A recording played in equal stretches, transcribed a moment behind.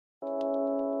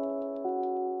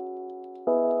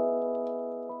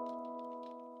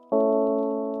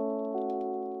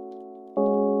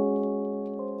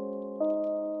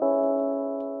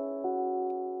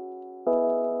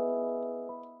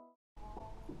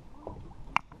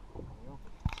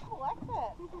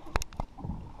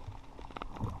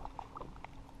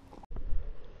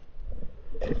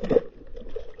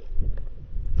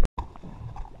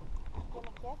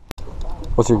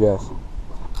What's your guess?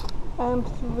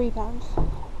 3 pounds.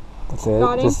 That's it?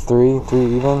 Got him. Just three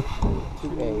even?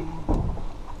 2.8.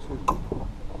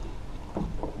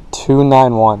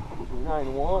 291.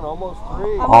 291, almost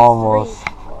 3. Almost.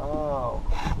 Wow.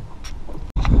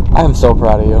 I am so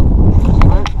proud of you.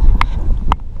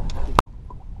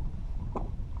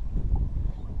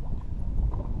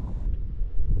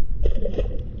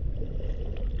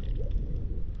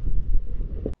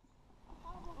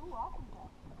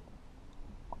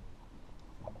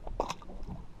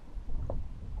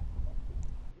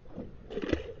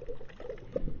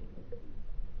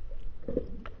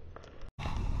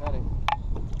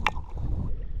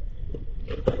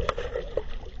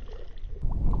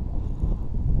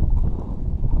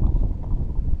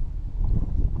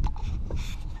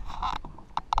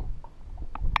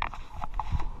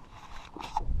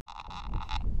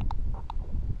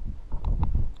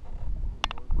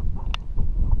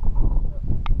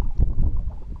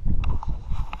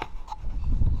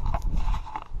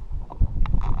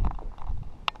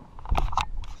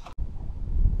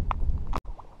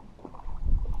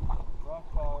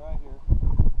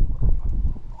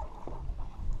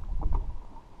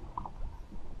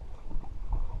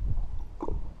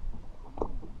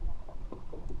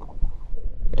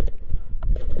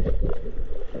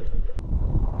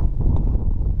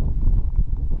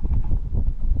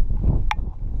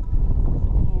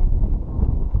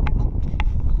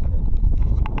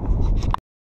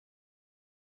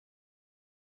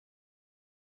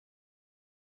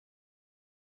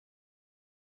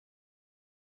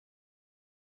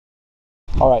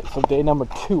 Alright, so day number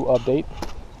 2 update.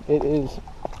 It is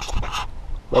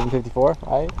 11:54,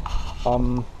 right?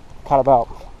 Caught about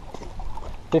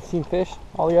 15 fish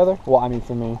altogether. Well, I mean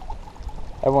for me.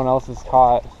 Everyone else has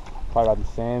caught probably about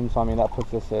the same, so I mean that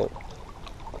puts us at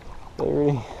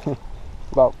 30,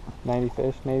 about 90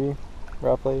 fish maybe,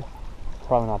 roughly.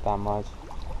 Probably not that much.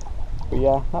 But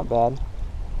yeah, not bad.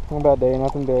 Not a bad day,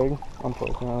 nothing big,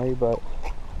 unfortunately, but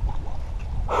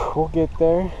we'll get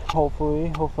there, hopefully.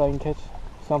 Hopefully I can catch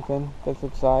something that's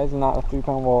of size, not a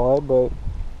 3-pound walleye, but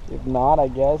if not, I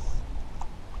guess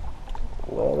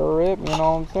let her rip, you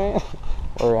know what I'm saying?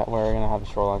 we're gonna have a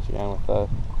shore lunch again with the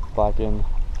blackened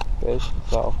fish,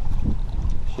 so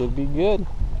should be good.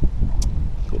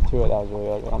 Let's get to it. That was really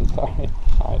ugly, I'm sorry.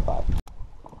 Alright, bye.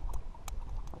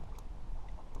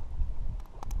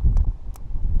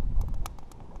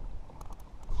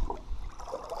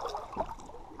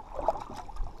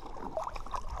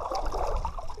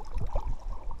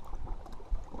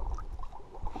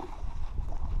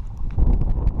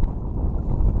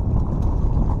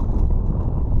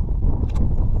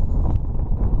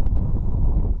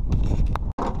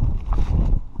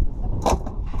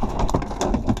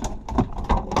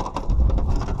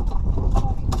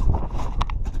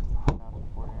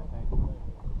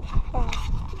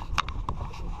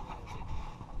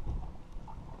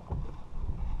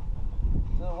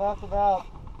 Left about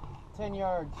 10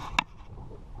 yards.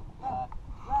 Left.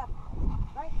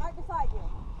 Right beside you.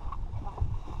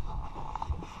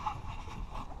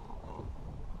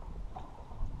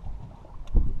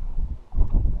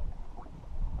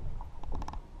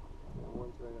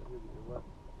 One's right out here to your left.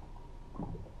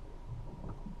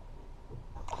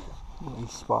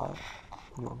 Nice spot.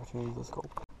 New opportunities, let's go.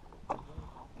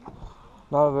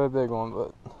 Not a very big one,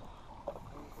 but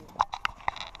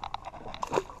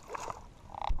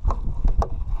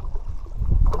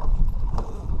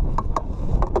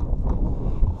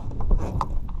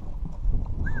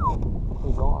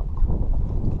he's on.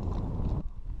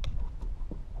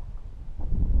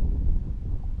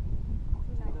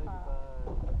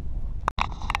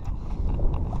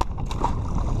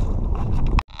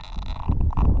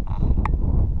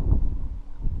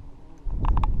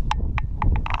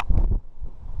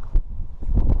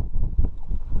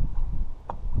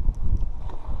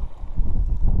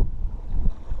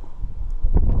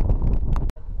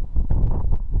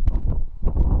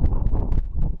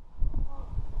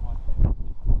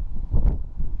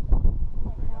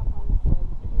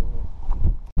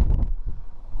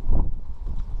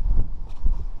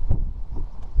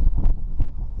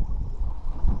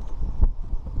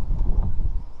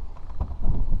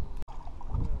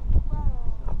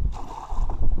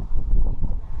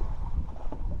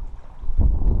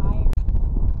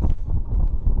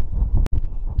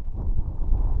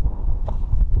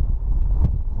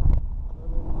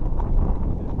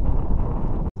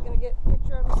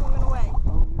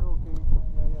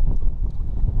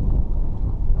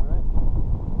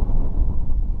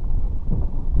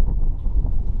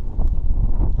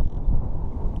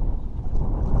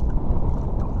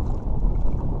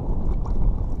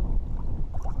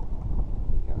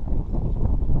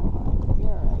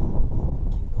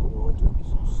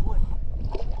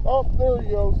 Oh, there he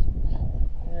goes.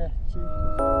 Yeah, see?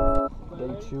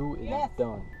 Day 2 is Yes.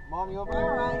 done. Mom, you over All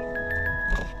there?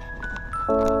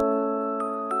 right.